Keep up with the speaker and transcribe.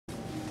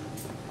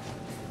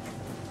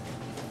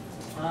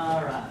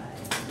All right.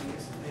 Let me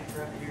get some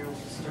paper up here. We'll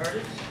get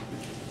started.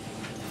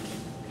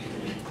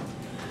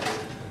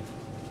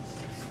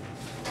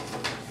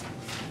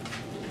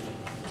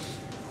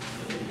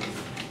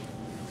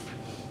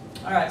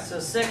 All right. So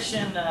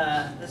section.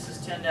 This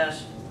is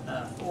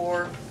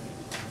 10-4.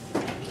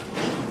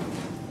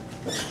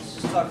 Let's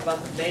just talk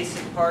about the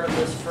basic part of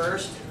this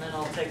first, and then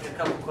I'll take a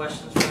couple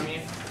questions from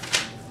you.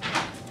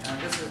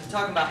 This is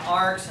talking about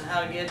arcs and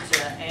how to get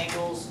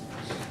angles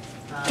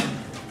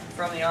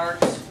from the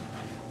arcs.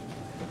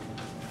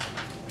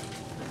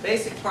 The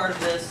basic part of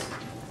this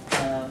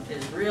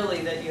is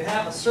really that you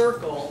have a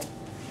circle.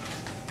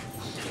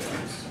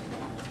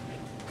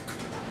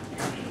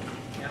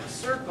 You have a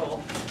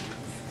circle,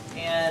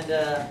 and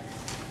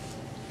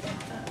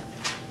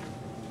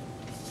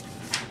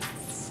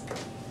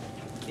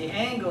the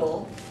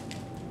angle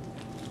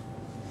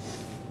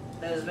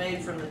that is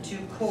made from the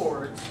two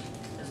chords,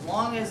 as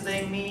long as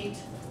they meet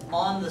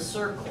on the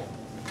circle,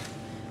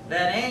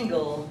 that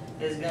angle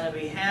is going to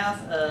be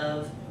half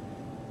of,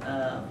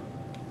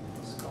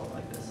 let's call it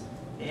like this,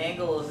 the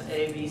angle of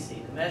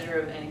ABC. The measure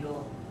of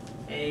angle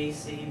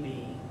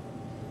ACB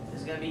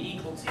is going to be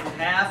equal to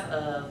half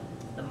of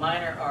the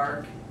minor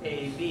arc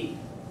AB.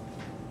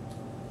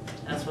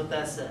 That's what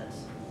that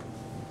says.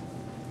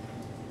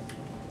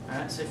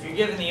 Alright, so if you're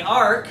given the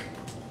arc,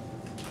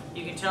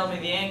 you can tell me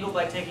the angle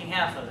by taking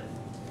half of it.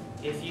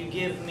 If you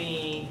give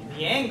me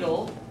the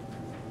angle,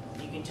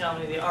 you can tell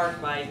me the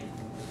arc by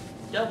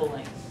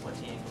doubling what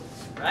the angle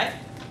is, right?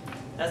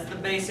 That's the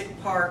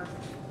basic part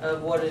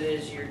of what it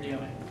is you're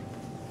doing.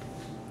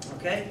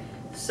 Okay,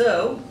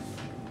 so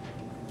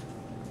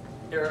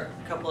there are a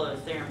couple other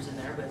theorems in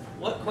there, but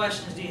what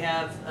questions do you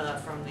have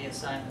from the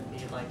assignment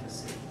that you'd like to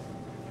see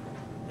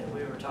that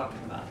we were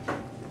talking about?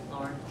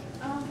 Lauren?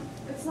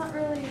 It's not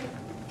really,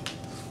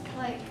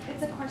 like,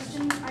 it's a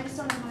question, I just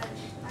don't know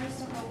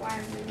why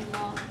I'm reading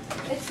wrong.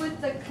 It's with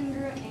the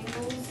congruent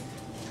angles.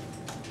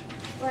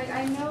 Like,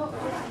 I know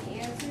what the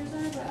answers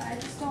are, but I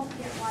just don't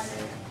get why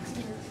they're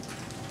congruent.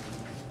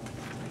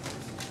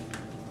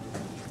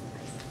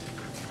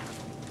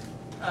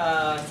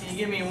 Can you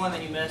give me one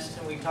that you missed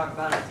and we can talk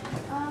about it?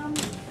 Well,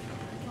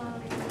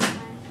 let me get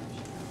mine.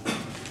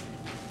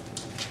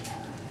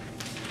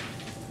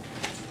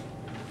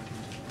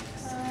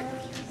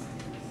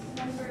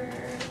 Number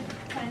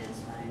 10 is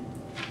fine.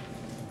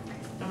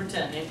 Number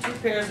 10, name two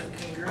pairs of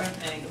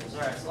congruent angles.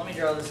 Alright, so let me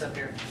draw this up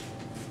here.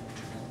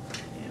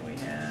 And we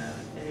have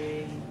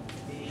A,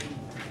 B,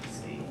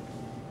 C,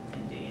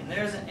 and D. And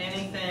there isn't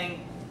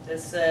anything that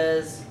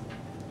says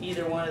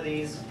either one of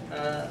these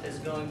is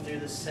going through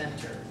the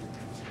center.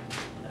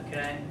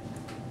 Okay?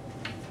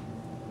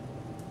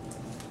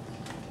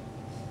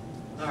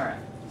 Alright.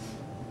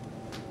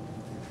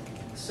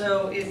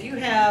 So if you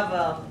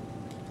have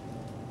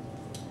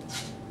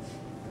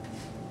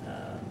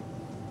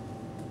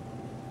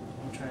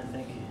I'm trying to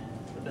think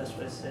the best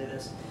way to say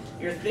this.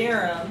 Your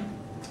theorem,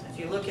 if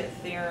you look at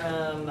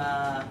theorem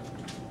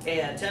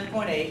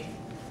 10.8,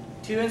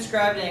 two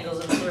inscribed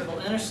angles in a circle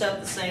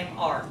intercept the same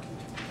arc.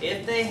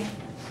 If they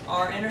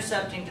are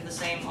intercepting to the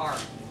same arc,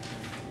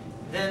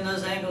 then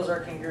those angles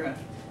are congruent.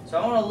 So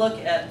I want to look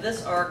at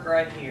this arc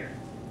right here,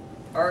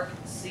 arc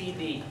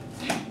CD.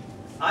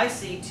 I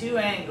see two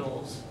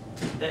angles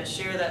that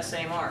share that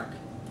same arc.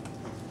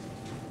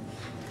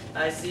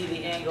 I see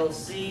the angle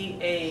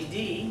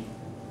CAD.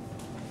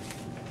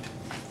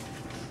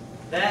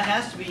 That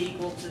has to be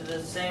equal to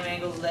the same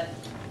angles that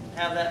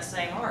have that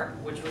same arc,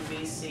 which would be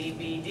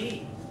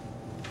CBD.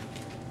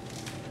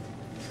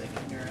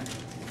 Congruent.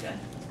 Okay.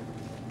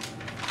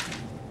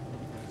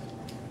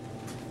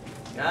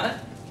 Got it?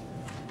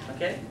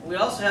 Okay. We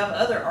also have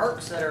other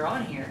arcs that are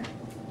on here.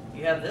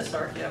 You have this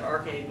arc, you have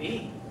arc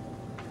AB.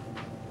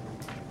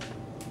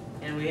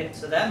 And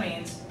so that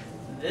means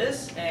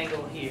this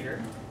angle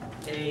here,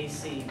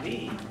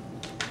 ACB,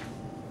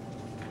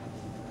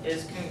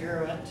 is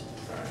congruent,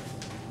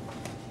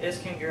 is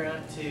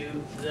congruent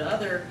to the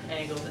other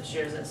angle that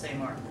shares that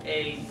same arc,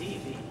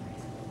 ADB.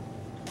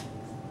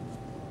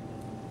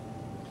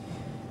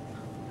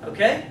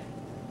 Okay?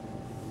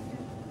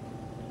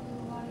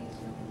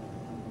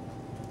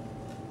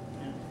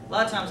 A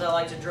lot of times I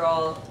like to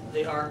draw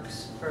the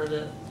arcs, or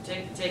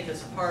take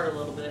this apart a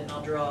little bit, and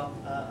I'll draw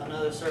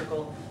another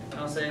circle, and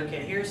I'll say,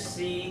 okay, here's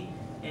C,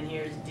 and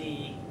here's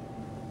D,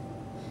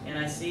 and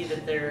I see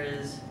that there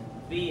is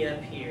B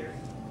up here,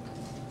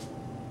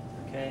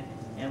 okay?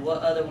 And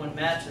what other one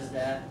matches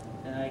that,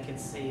 and I can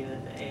see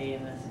that the A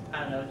and the,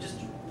 I don't know,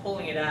 just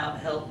pulling it out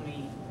helped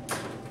me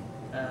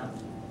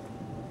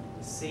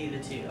see the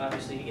two.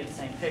 Obviously you get the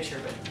same picture,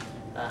 but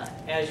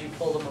as you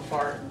pull them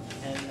apart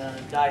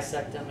and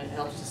dissect them, it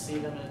helps to see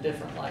them in a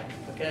different light,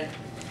 okay?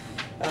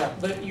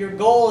 But your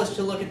goal is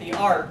to look at the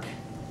arc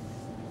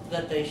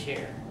that they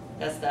share.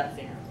 That's that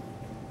theorem.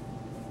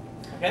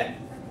 Okay?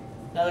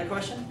 Another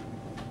question?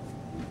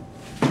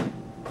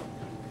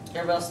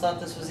 Everybody else thought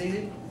this was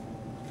easy?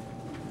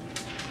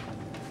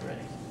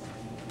 Ready?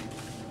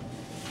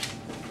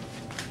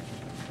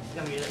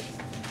 Come get it.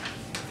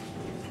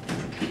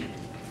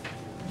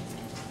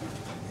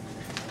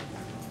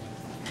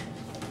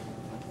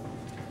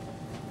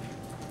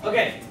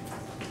 Okay.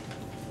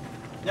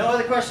 No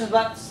other questions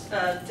about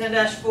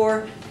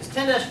 10-4? Because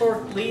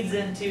 10-4 leads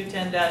into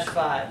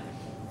 10-5.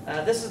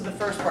 This is the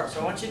first part.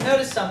 So I want you to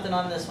notice something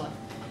on this one.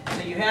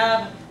 So you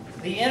have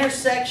the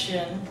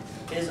intersection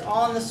is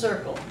on the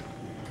circle.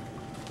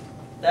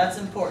 That's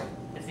important.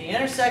 If the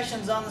intersection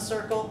is on the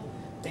circle,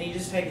 then you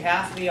just take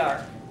half of the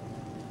arc.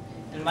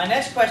 And my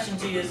next question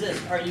to you is this.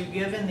 Are you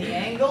given the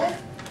angle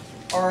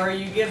or are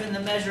you given the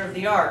measure of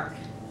the arc?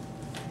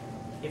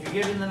 If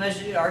you're given the measure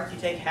of the arc, you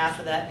take half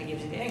of that and it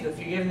gives you the angle. If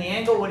you're given the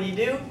angle, what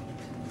do?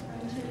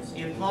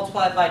 You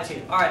multiply it by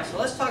 2. All right, so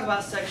let's talk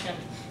about section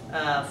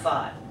 5. All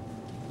right.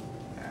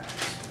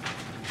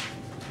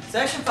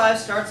 Section 5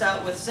 starts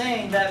out with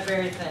saying that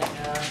very thing.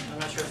 I'm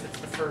not sure if it's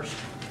the first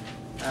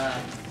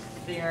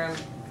theorem.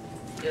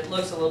 It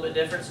looks a little bit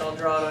different, so I'll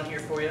draw it on here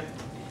for you.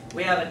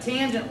 We have a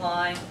tangent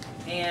line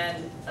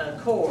and a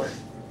chord,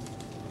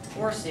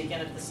 or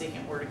secant if the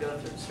secant were to go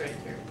through straight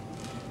through.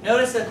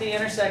 Notice that the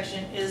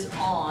intersection is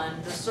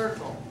on the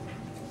circle.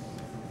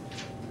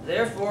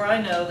 Therefore,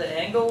 I know that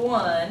angle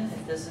 1,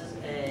 if this is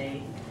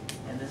A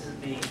and this is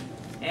B,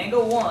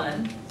 angle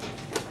 1,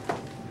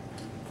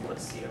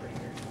 what's C over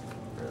here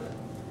for the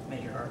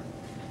major arc?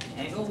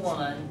 Angle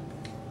 1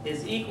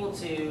 is equal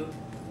to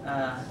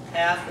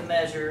half the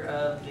measure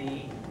of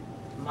the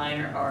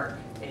minor arc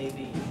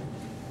AB.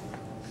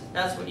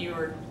 That's what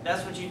you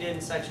did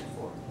in section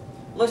 4.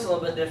 Looks a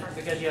little bit different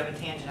because you have a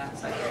tangent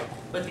outside there.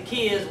 But the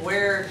key is,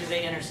 where do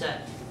they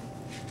intersect?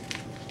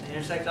 They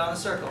intersect on the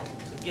circle.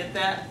 So get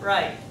that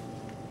right.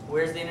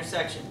 Where's the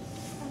intersection?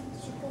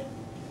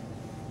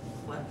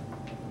 What?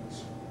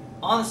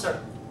 On the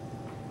circle.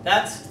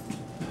 That's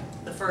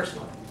the first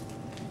one.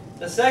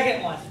 The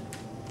second one,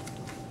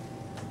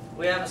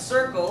 we have a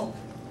circle,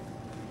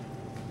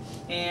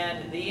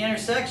 and the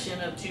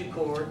intersection of two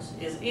chords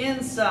is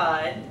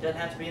inside. It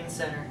doesn't have to be in the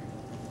center.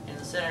 In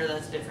the center,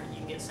 that's different. You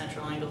can get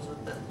central angles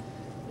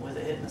with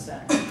it hitting the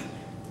center.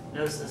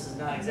 Notice this is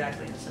not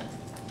exactly in the center.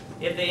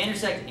 If they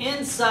intersect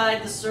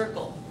inside the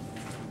circle,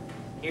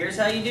 here's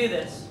how you do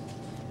this.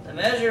 The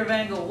measure of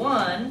angle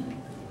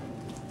 1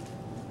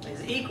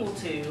 is equal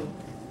to,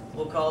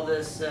 we'll call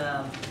this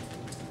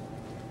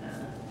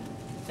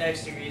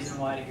x degrees and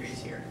y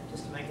degrees here,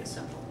 just to make it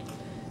simple.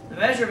 The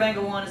measure of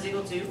angle 1 is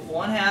equal to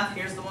 1/2.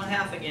 Here's the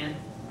 1/2 again.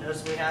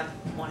 Notice we have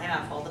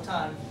 1/2 all the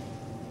time.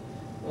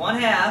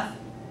 1/2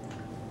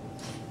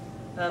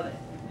 of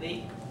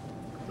the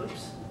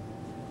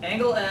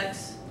angle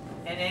x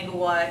and angle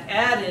y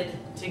added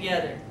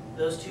together.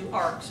 Those two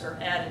arcs are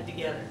added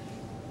together.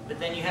 But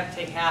then you have to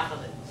take half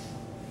of it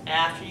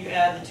after you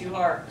add the two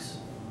arcs.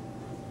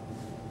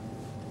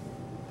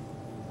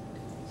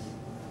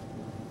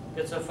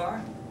 Good so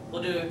far?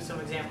 We'll do some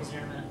examples here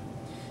in a minute.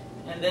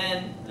 And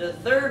then the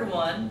third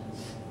one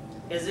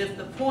is if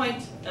the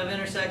point of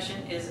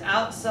intersection is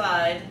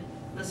outside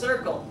the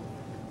circle.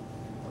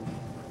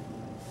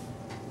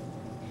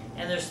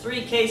 And there's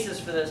 3 cases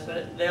for this,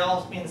 but they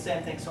all mean the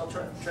same thing, so I'll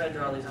try to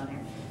draw these on here.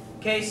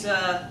 Case,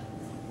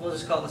 we'll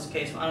just call this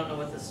case 1. I don't know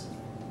what this,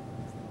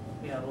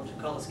 yeah, we'll just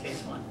call this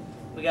case 1.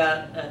 We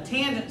got a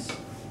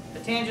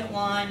tangent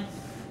line,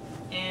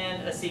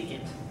 and a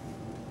secant.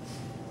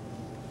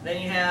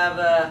 Then you have,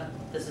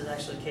 this is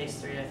actually case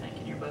 3, I think,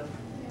 in your book.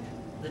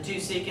 The 2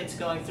 secants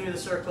going through the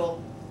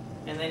circle,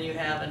 and then you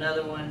have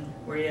another one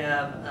where you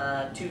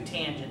have 2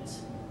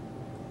 tangents.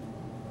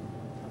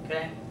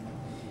 Okay?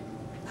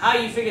 How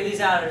you figure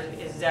these out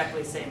is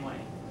exactly the same way.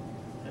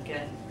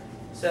 Okay?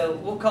 So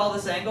we'll call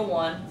this angle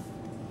 1.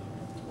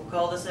 We'll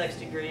call this x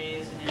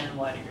degrees and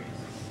y degrees.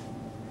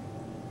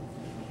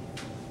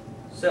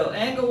 So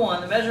angle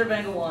 1, the measure of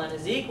angle 1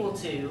 is equal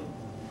to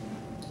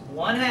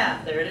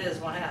 1/2. There it is,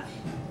 1/2.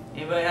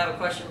 Anybody have a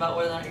question about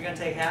whether or not you're going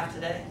to take half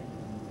today?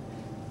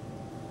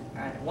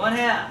 Alright,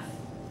 1/2.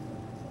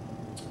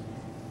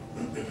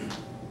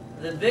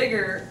 The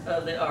bigger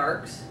of the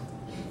arcs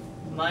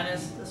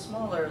minus the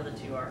smaller of the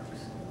 2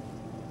 arcs.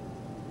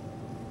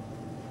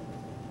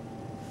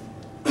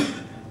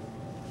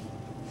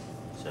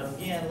 So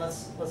again,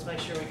 let's make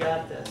sure we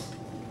got this.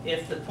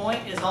 If the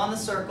point is on the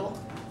circle,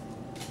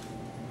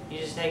 you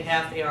just take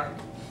half the arc.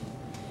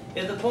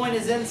 If the point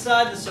is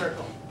inside the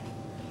circle,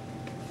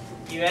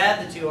 you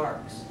add the 2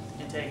 arcs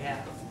and take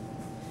half.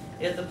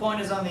 If the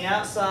point is on the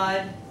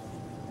outside,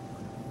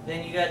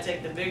 then you got to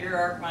take the bigger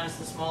arc minus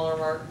the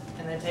smaller arc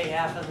and then take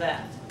half of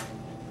that.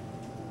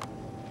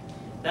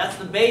 That's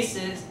the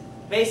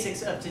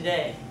basics of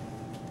today.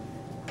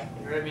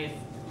 You ready me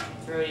to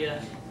throw you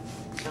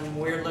some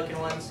weird looking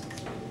ones?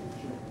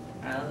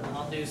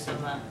 I'll do some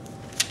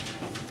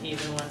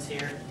even ones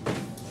here.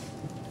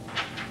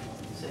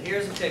 So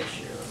here's a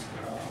picture.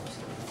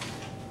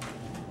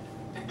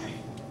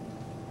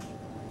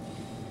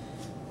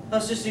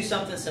 Let's just do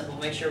something simple.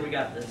 Make sure we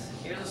got this.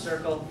 Here's a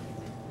circle.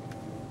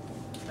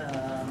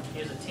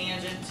 Here's a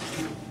tangent.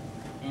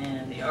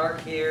 And the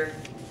arc here.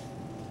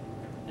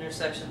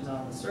 Intersection's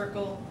on the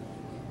circle.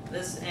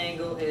 This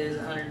angle is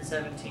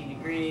 117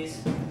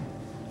 degrees.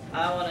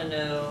 I want to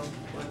know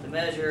what the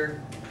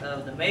measure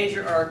of the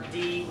major arc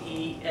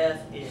DEF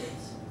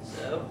is.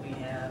 So we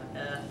have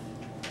F,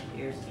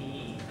 here's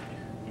E,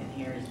 and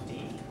here's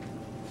D.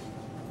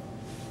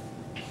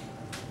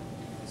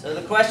 So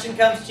the question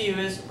comes to you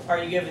is,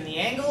 are you given the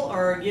angle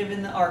or are you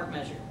given the arc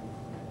measure?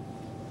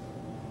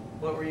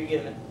 What were you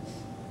given?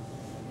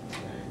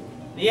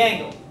 The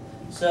angle.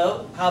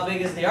 So how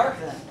big is the arc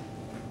then?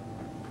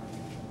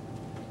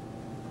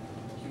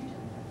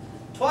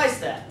 Twice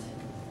that.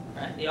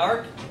 Right? The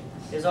arc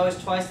is always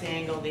twice the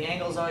angle. The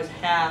angle is always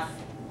half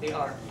the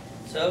arc.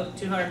 So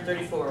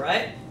 234,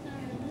 right?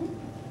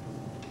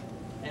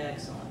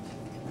 Excellent.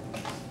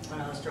 All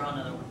right, let's draw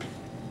another one.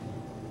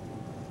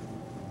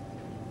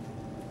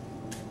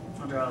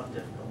 I'll draw a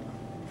difficult one.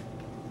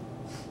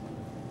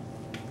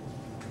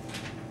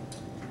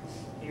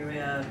 Here we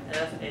have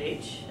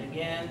FH.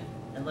 Again,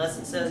 unless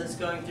it says it's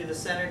going through the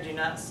center, do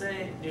not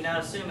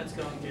assume it's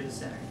going through the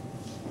center.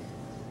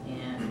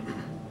 And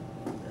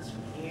this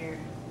one here,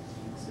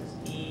 this is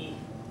E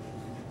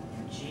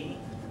and G.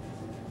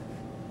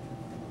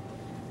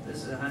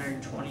 This is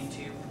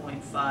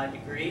 122.5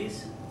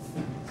 degrees.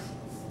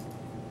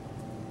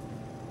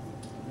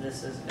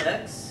 This is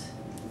X,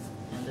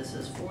 and this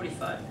is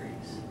 45 degrees.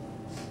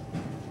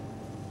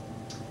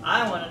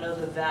 I want to know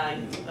the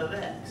value of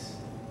X.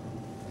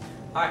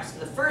 Alright, so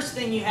the first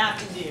thing you have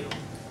to do,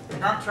 and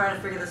not try to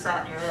figure this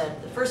out in your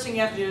head, the first thing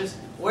you have to do is,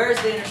 where's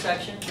the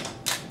intersection?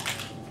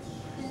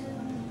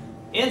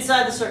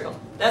 Inside the circle.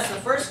 That's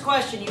the first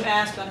question you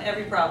ask on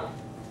every problem,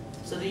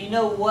 so that you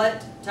know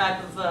what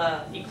type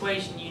of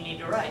equation you need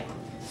to write.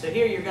 So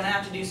here you're going to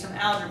have to do some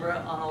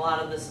algebra on a lot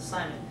of this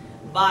assignment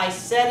by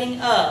setting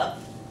up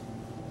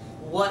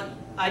what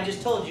I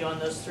just told you on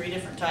those three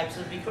different types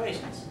of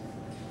equations.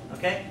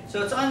 Okay,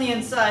 so it's on the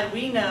inside.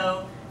 We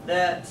know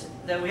that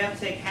we have to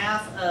take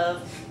half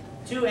of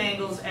two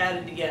angles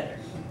added together,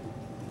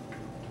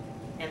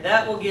 and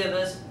that will give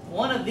us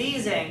one of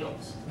these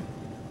angles.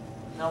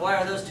 Now, why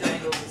are those two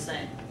angles the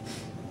same?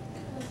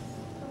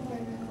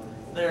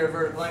 They're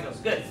vertical angles.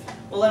 Good.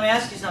 Well, let me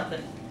ask you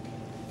something.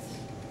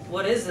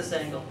 What is this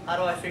angle? How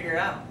do I figure it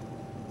out?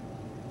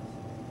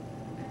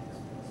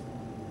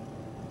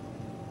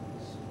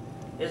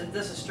 Isn't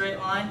this a straight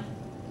line?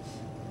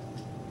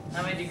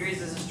 How many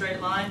degrees is a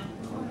straight line?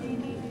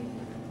 180.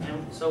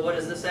 And so what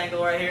is this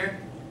angle right here?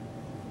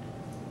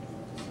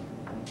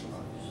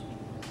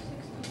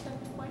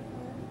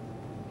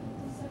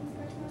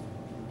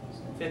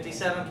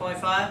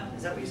 57.5?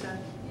 Is that what you said?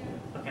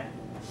 Yeah. Okay.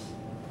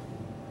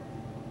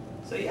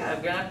 So yeah,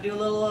 I'm gonna have to do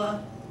a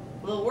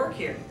little work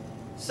here.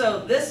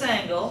 So this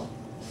angle,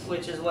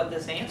 which is what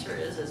this answer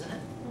is, isn't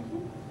it?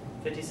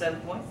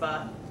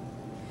 57.5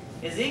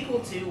 is equal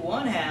to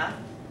 1/2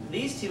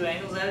 these two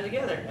angles added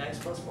together, x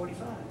plus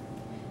 45.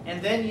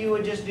 And then you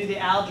would just do the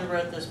algebra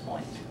at this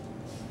point.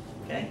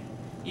 Okay?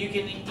 You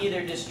can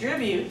either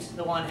distribute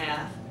the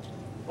 1/2,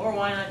 or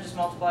why not just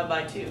multiply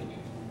by 2?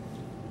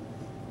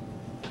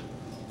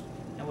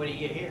 And what do you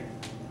get here?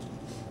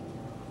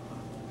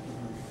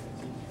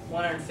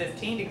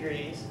 115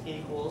 degrees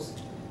equals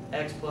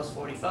x plus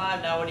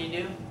 45. Now what do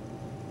you do?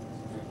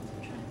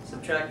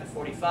 Subtract the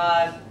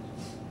 45.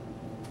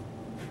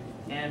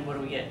 And what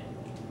do we get?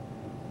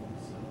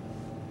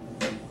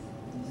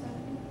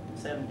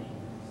 70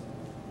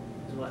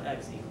 is what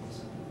x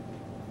equals.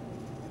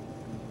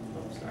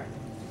 Oh, sorry.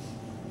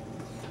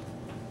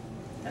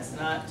 That's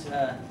not,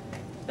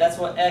 that's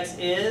what x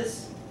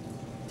is.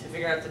 To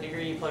figure out the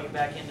degree, you plug it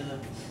back into the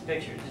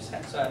picture. It just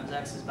so happens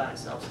x is by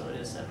itself, so it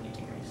is 70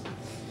 degrees.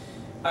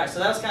 All right, so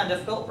that was kind of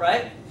difficult,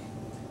 right?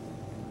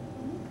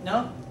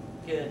 No?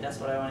 Good, that's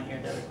what I want to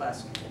hear. The other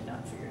class did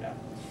not figure it out.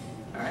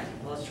 All right,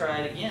 well, let's try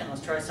it again.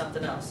 Let's try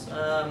something else.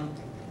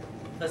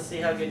 Let's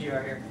see how good you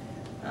are here.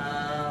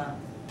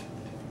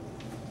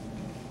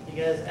 You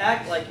guys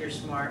act like you're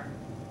smart.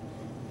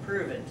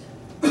 Prove it.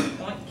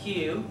 Point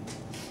Q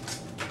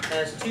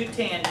has two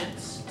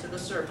tangents to the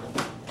circle.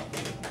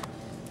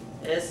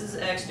 This is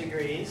x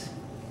degrees,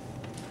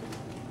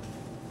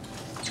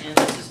 and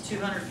this is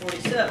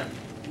 247.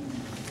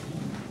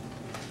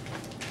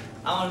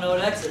 I want to know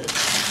what x is.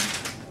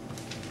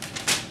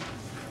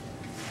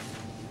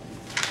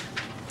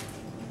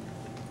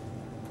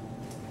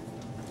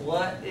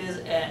 What is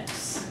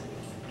x?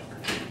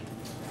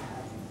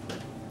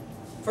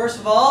 First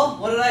of all,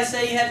 what did I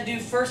say you had to do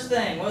first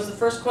thing? What was the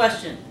first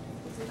question?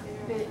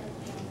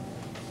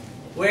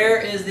 Where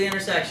is the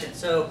intersection?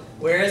 So,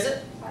 where is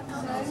it?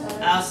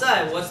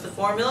 Outside. What's the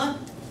formula?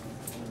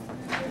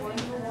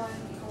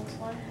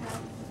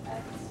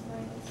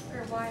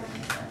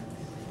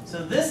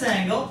 So this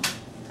angle,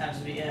 times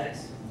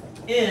bx,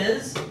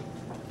 is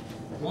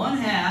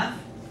 1/2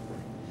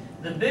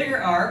 the bigger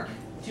arc,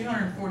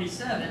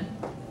 247,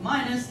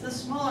 minus the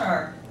smaller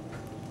arc.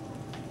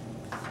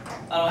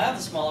 I don't have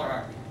the smaller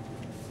arc.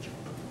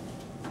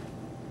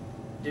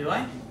 Do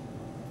I? You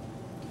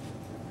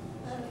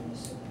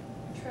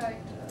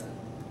subtract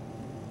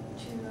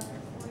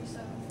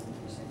 247 from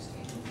 360.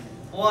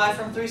 Why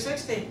from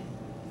 360?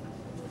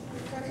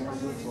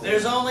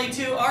 There's only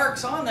two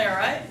arcs on there,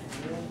 right?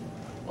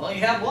 Well,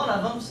 you have one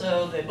of them,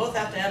 so they both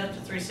have to add up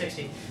to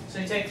 360. So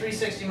you take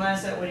 360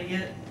 minus that, what do you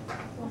get?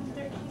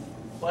 113.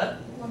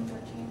 What?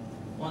 113.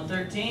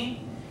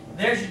 113.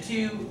 There's your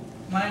two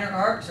minor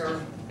arcs,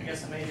 or I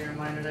guess a major and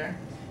minor there.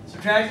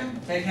 Subtract them,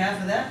 take half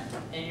of that,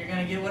 and you're going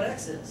to get what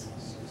x is.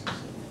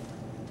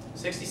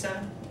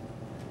 67?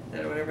 Is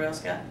that what everybody else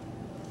got?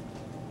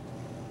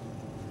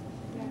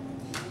 Yeah.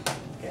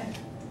 Okay.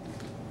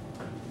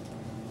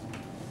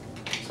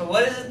 So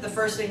what is it the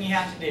first thing you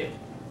have to do?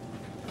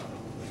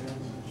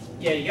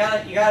 Yeah, you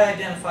gotta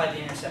identify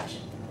the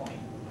intersection point.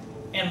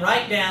 And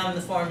write down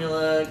the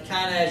formula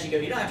kind of as you go.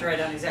 You don't have to write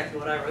down exactly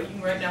what I wrote. You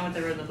can write down what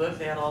they wrote in the book.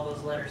 They had all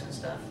those letters and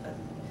stuff. That,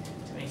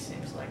 to me,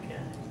 seems like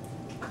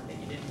that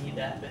you didn't need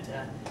that. But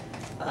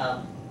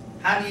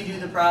how do you do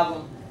the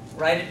problem?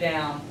 Write it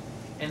down,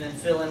 and then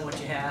fill in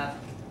what you have.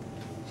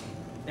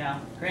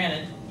 Now,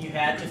 granted, you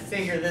had to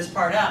figure this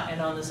part out, and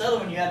on this other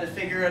one, you had to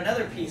figure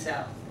another piece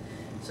out.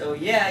 So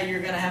yeah,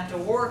 you're going to have to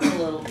work a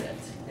little bit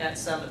at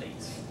some of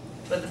these.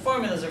 But the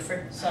formulas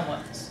are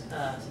somewhat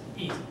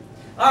easy.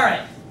 All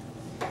right.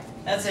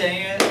 That's it.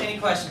 Any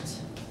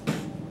questions? All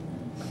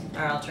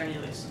right, I'll turn you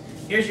loose.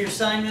 Here's your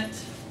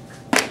assignment.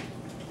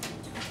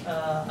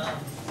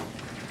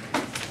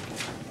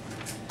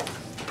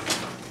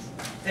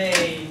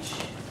 Page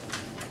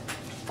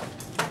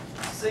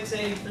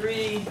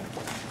 683,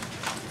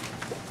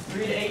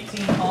 3 to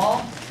 18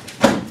 all,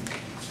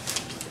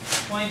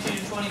 22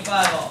 to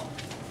 25 all.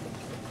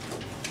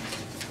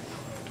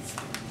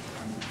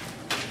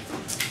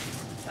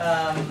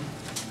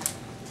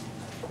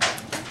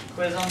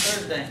 Quiz on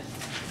Thursday.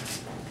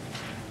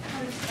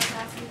 I'm just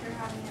asking for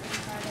having it on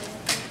Friday.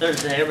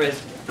 Thursday,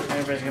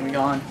 everybody's gonna be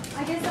gone.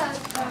 I guess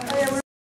that.